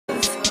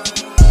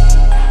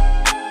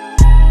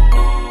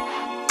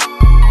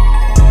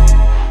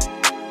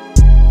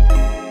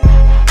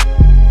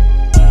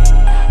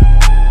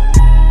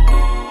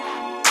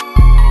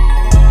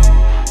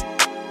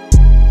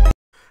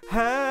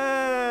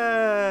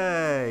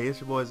it's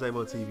your boy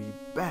Zaebo TV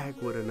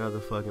back with another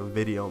fucking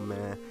video,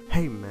 man.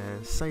 Hey,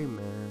 man, say,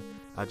 man,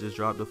 I just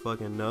dropped a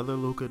fucking another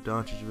Luka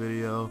Doncic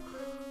video.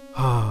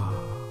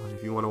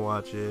 If you want to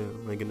watch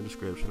it, link in the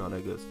description, all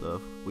that good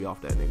stuff. We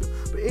off that nigga.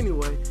 But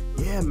anyway,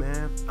 yeah,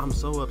 man, I'm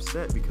so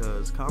upset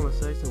because Collin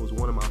Sexton was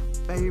one of my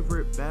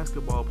favorite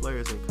basketball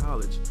players in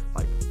college.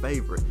 Like,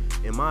 favorite.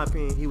 In my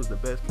opinion, he was the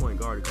best point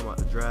guard to come out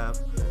the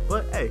draft.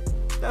 But hey,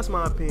 that's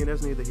my opinion.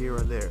 That's neither here or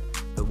there.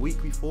 The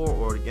week before,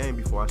 or the game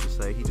before I should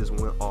say, he just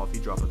went off. He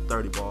dropped a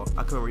 30 ball.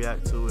 I couldn't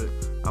react to it.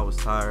 I was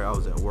tired. I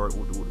was at work.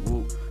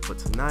 Whoop. But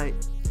tonight,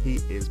 he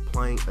is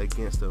playing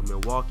against the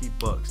Milwaukee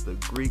Bucks, the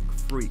Greek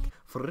freak.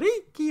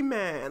 Freaky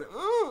man.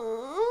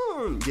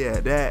 Yeah,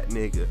 that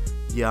nigga.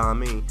 Yeah, I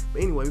mean.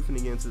 But anyway, we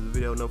finna get into the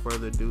video. No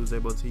further ado,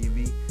 Zaebo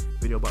TV.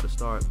 Video about to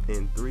start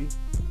in 3,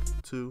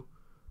 2,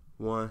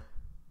 1,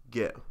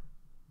 get.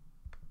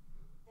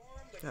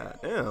 God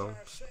damn.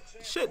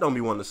 Shit don't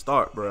be wanting to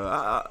start,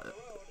 bro.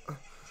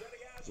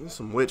 There's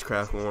some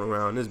witchcraft going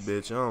around this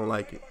bitch. I don't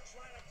like it.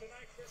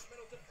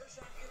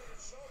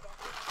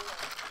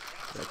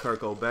 That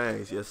Kirk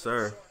O'Bangs, yes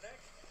sir.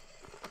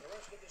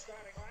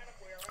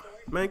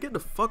 Man, get the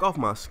fuck off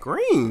my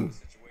screen.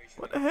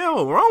 What the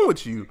hell wrong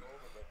with you?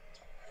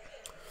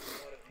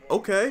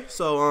 Okay,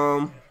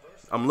 so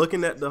I'm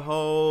looking at the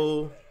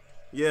whole.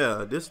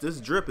 Yeah, this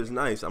drip is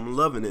nice. I'm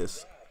loving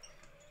this.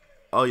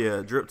 Oh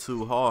yeah, drip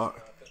too hard.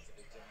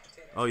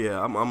 Oh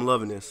yeah, I'm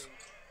loving this.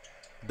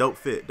 Dope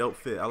fit.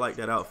 I like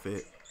that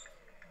outfit.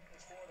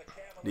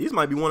 These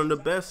might be one of the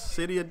best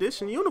City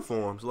Edition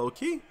uniforms, low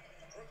key.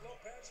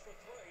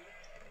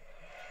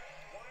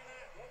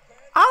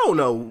 I don't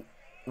know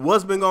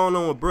what's been going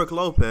on with Brook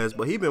Lopez,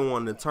 but he been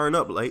wanting to turn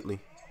up lately.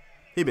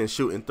 He been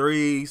shooting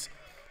threes.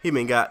 He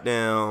been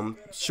goddamn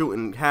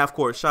shooting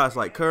half-court shots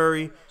like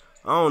Curry.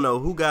 I don't know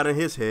who got in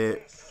his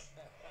head.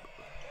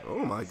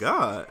 Oh my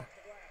God.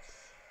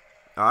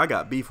 I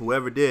got beef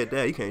whoever did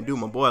that. You can't do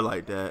my boy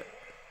like that.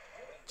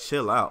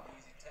 Chill out.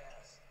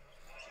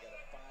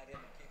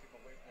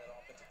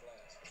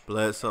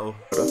 Bledsoe.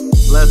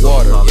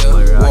 Bledsoe's a solid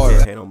player. I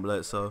can't hate on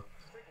Bledsoe.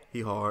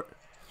 He hard.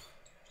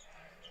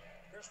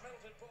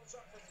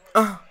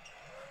 I'm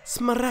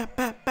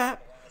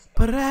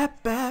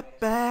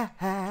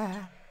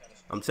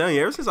telling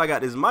you, ever since I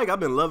got this mic,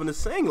 I've been loving to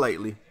sing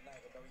lately.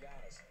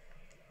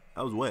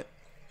 That was wet.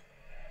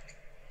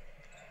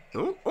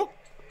 Ooh.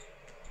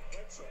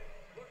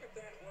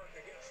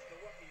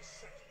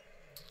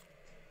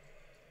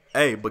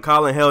 Hey, but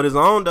Collin held his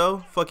own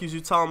though. Fuck you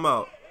talking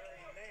about?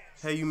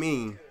 Hey, you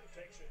mean?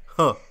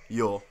 Huh,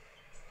 yo.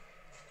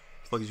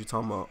 Fuck is you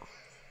talking about?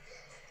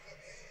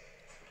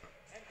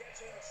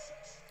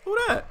 Who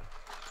that?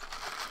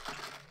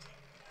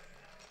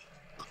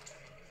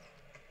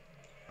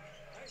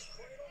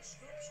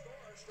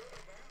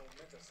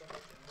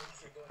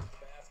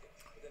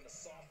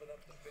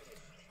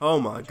 Oh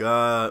my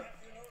God.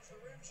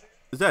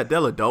 Is that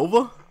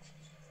Deladova?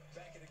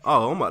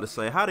 Oh, I'm about to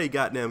say, how they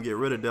goddamn get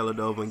rid of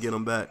Deladova and get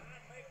him back?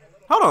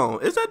 Hold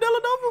on, is that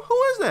Deladova?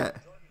 Who is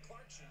that?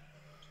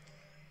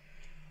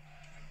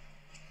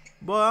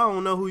 Boy, I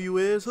don't know who you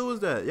is. Who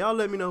is that? Y'all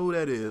let me know who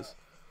that is.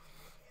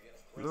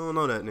 I don't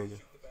know that nigga.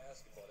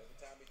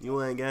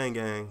 You ain't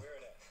gang.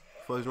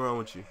 What's wrong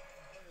with you?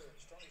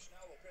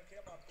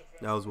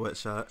 That was a wet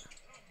shot.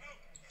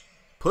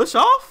 Push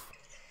off?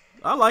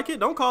 I like it.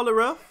 Don't call it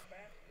rough.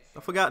 I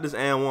forgot this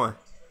and one.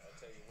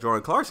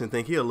 Jordan Clarkson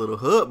think he a little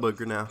hood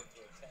booker now.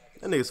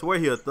 That nigga swear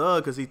he a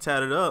thug because he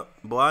tatted up.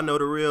 Boy, I know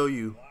the real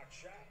you.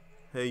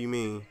 Hey, you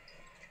mean?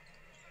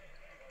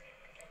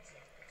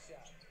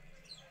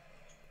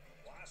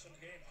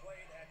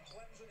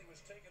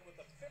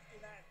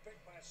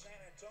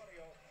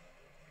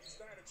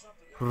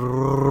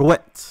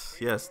 Wet.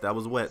 Yes, that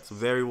was wet.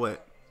 Very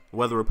wet.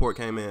 Weather report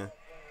came in.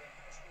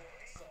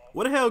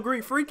 What the hell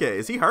Greek freak at?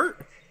 Is he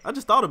hurt? I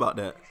just thought about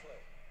that.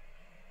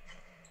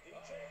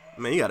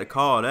 Man, you got to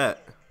call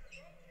that.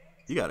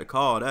 You got to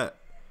call that.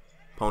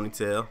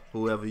 Ponytail,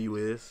 whoever you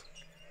is.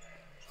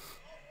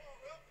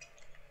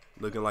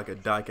 Looking like a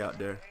dyke out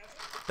there.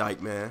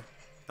 Dyke man.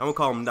 I'm going to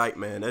call him Dyke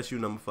man. That's you,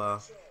 number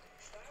 5.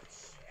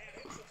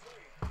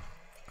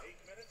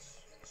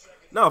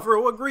 No, for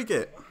real, what Greek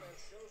at?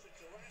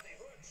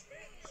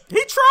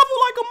 He traveled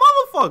like a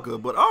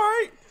motherfucker, but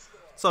alright.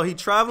 So he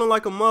traveling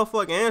like a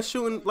motherfucker and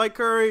shooting like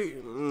Curry.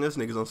 This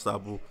nigga's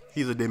unstoppable.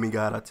 He's a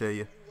demigod, I tell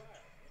you.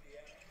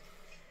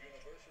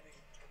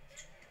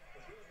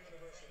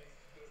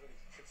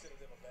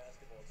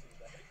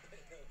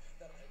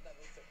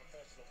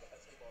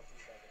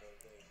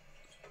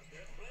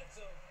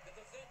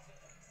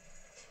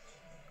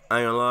 I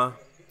ain't gonna lie,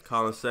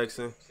 Collin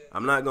Sexton,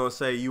 I'm not gonna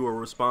say you were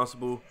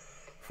responsible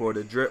for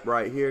the drip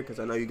right here because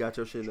I know you got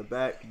your shit in the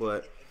back,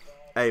 but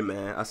hey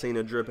man, I seen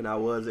the drip and I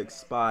was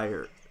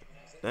expired.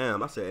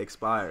 Damn, I said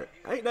expired.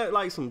 Ain't that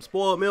like some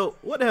spoiled milk?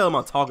 What the hell am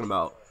I talking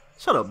about?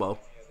 Shut up, Bo.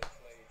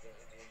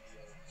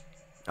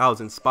 I was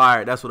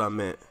inspired, that's what I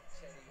meant.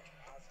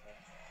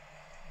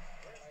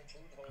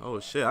 Oh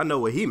shit, I know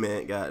what he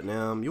meant,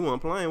 goddamn. You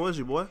weren't playing, was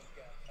you, boy?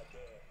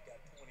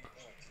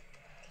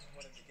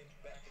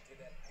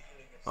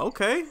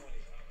 Okay.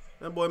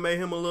 That boy made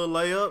him a little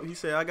layup. He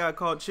said, I got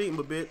caught cheating,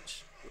 but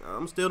bitch,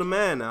 I'm still the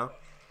man now.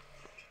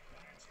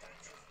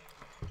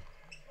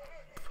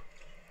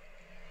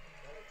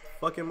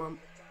 Fucking my...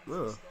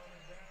 Ugh.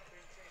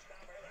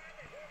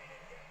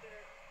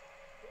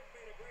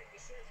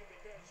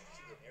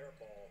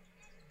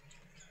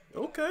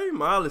 Okay,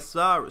 Miley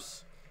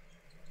Cyrus.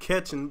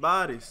 Catching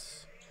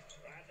bodies.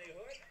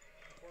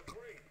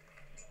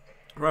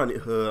 Rodney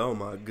Hood, oh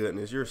my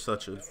goodness, you're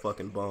such a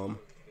fucking bum.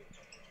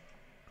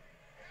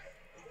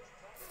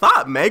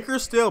 Thought Maker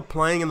still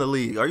playing in the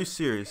league. Are you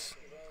serious?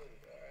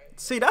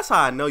 See, that's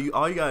how I know you.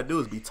 All you gotta do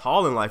is be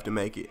tall in life to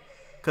make it.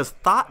 Cause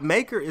Thought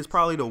Maker is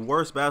probably the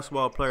worst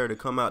basketball player to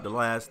come out the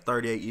last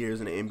 38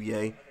 years in the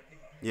NBA.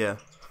 Yeah,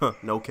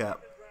 no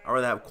cap. I'd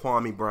rather have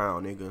Kwame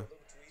Brown, nigga.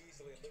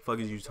 Fuck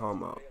is you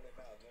talking about?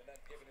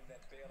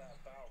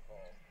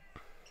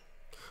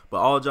 But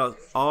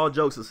all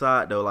jokes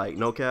aside, though, like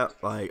no cap.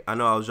 Like I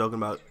know I was joking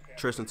about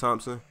Tristan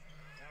Thompson,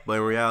 but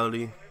in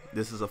reality,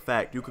 this is a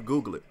fact. You could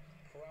Google it.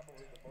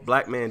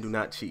 Black men do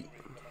not cheat.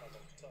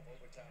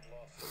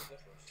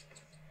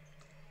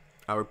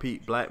 I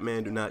repeat, black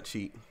men do not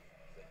cheat.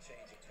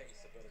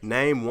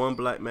 Name one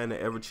black man that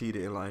ever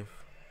cheated in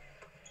life.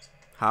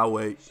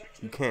 Highway,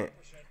 you can't.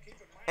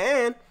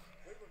 And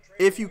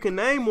if you can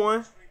name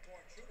one,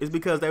 it's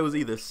because they was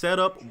either set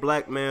up,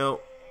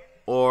 blackmail,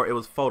 or it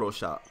was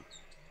Photoshop.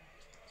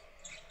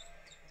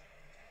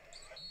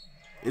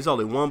 There's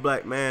only one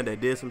black man that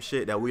did some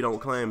shit that we don't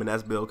claim, and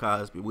that's Bill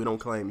Cosby. We don't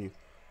claim you.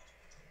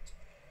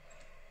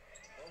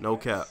 No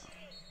cap.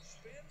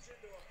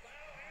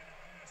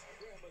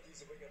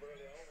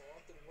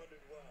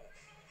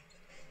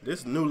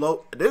 This new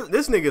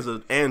this nigga's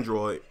an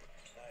android.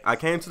 I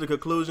came to the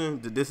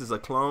conclusion that this is a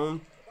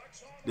clone.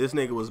 This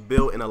nigga was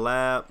built in a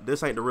lab.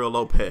 This ain't the real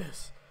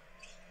Lopez.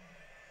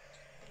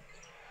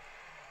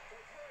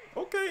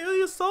 Okay,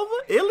 Ilya Silva?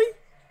 Illy?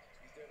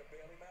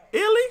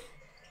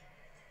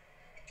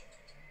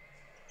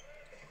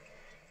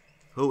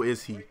 Who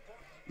is he?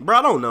 Bro,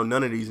 I don't know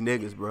none of these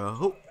niggas,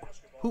 bro.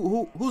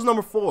 Who's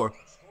number 4?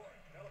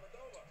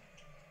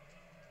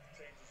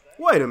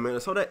 Wait a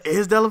minute. So that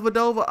is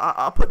Dellavedova?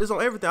 I put this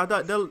on everything. I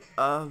thought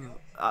I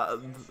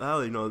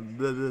don't even know.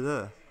 Blah, blah,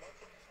 blah.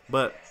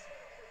 But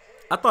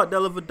I thought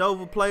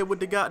Dellavedova played with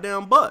the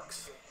goddamn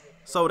Bucks.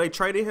 So they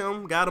traded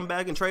him, got him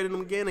back, and traded him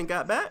again and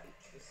got back?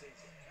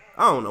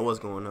 I don't know what's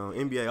going on.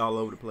 NBA all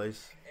over the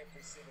place.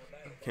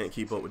 Can't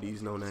keep up with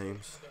these no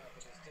names.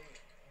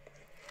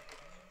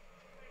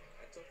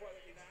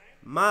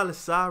 Miley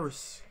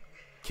Cyrus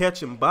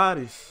catching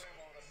bodies.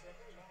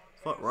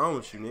 Fuck wrong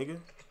with you, nigga?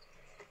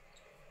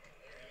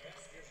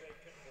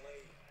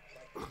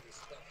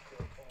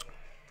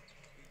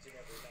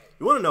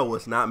 You wanna know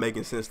what's not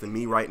making sense to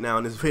me right now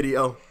in this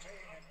video?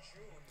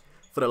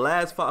 For the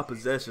last 5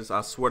 possessions,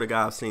 I swear to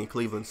God, I've seen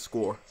Cleveland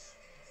score.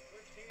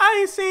 I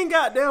ain't seen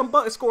goddamn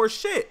Bucks score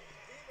shit.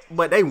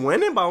 But they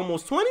winning by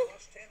almost 20?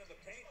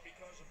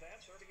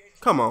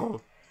 Come on.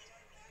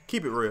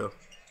 Keep it real.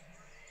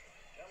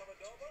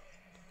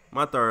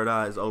 My third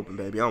eye is open,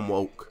 baby. I'm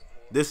woke.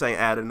 This ain't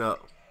adding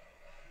up.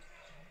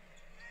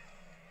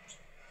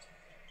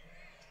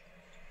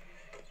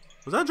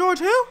 Was that George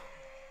Hill?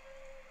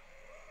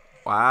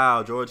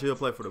 Wow, George Hill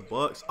played for the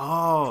Bucks.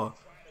 Oh,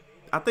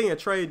 I think a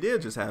trade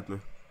did just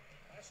happen.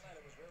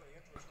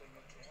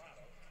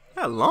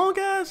 That long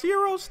ass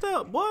Euro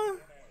step, boy.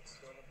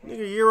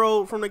 Nigga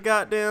Euro from the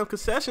goddamn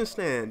concession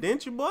stand,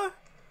 didn't you, boy?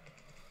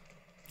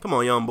 Come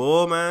on, young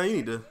boy, man. You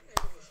need to.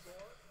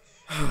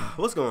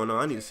 What's going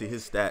on? I need to see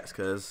his stats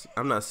because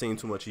I'm not seeing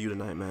too much of you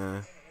tonight,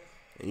 man.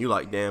 And you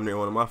like damn near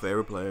one of my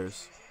favorite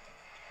players.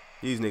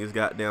 These niggas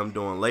goddamn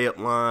doing layup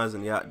lines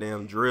and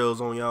goddamn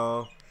drills on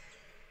y'all.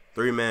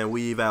 3-man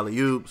weave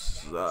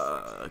alley-oops.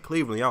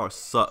 Cleveland, y'all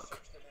suck.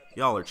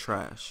 Y'all are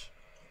trash.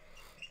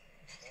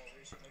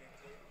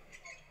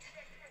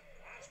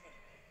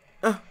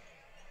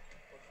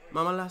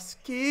 Mama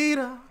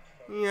Lasquita.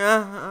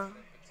 Yeah.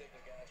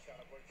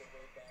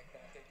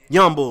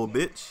 Young bull,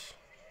 bitch.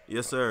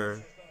 Yes,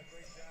 sir.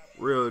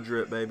 Real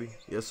drip, baby.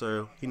 Yes,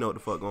 sir. You know what the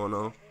fuck going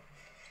on.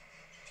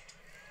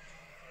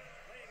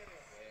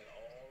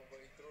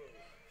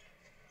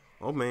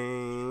 Oh,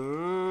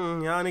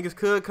 man. Y'all niggas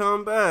could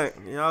come back.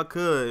 Y'all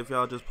could if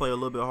y'all just play a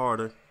little bit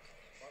harder.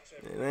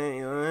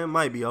 It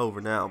might be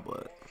over now,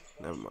 but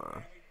never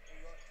mind.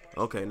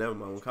 Okay, never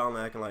mind. When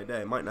Collin acting like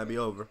that, it might not be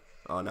over.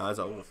 Oh, no, it's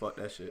over. Fuck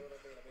that shit.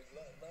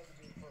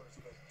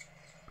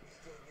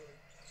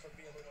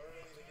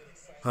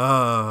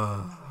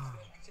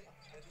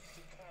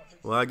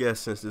 Well, I guess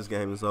since this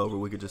game is over,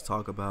 we could just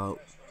talk about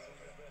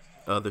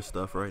other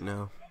stuff right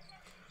now.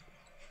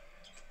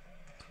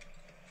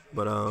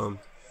 But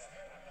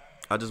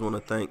I just want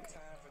to thank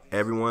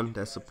everyone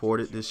that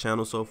supported this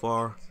channel so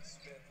far.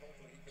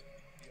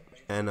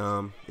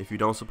 And if you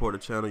don't support the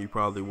channel, you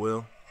probably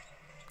will,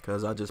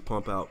 because I just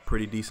pump out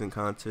pretty decent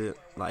content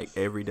like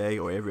every day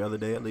or every other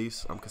day at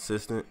least. I'm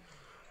consistent.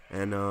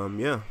 And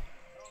yeah,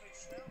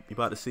 you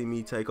about to see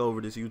me take over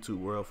this YouTube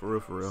world for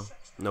real, for real.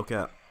 No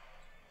cap.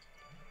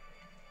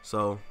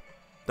 So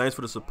thanks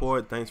for the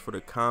support. Thanks for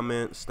the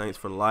comments. Thanks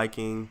for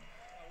liking.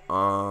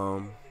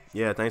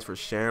 Yeah, thanks for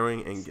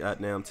sharing and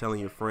goddamn telling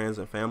your friends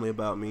and family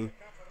about me.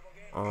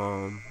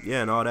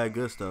 Yeah, and all that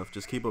good stuff.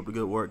 Just keep up the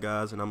good work,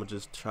 guys, and I'm gonna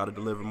just try to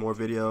deliver more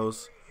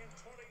videos.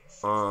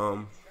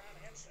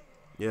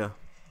 Yeah.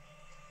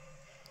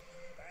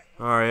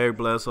 Alright, Eric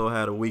Bledsoe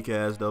had a weak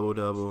ass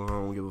double-double. I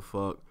don't give a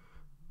fuck.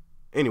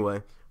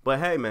 Anyway, but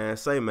hey, man,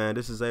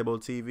 this is Zaebo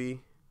TV.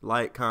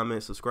 Like,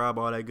 comment, subscribe,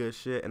 all that good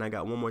shit. And I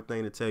got one more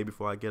thing to tell you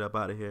before I get up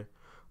out of here.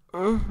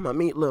 My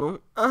meat little.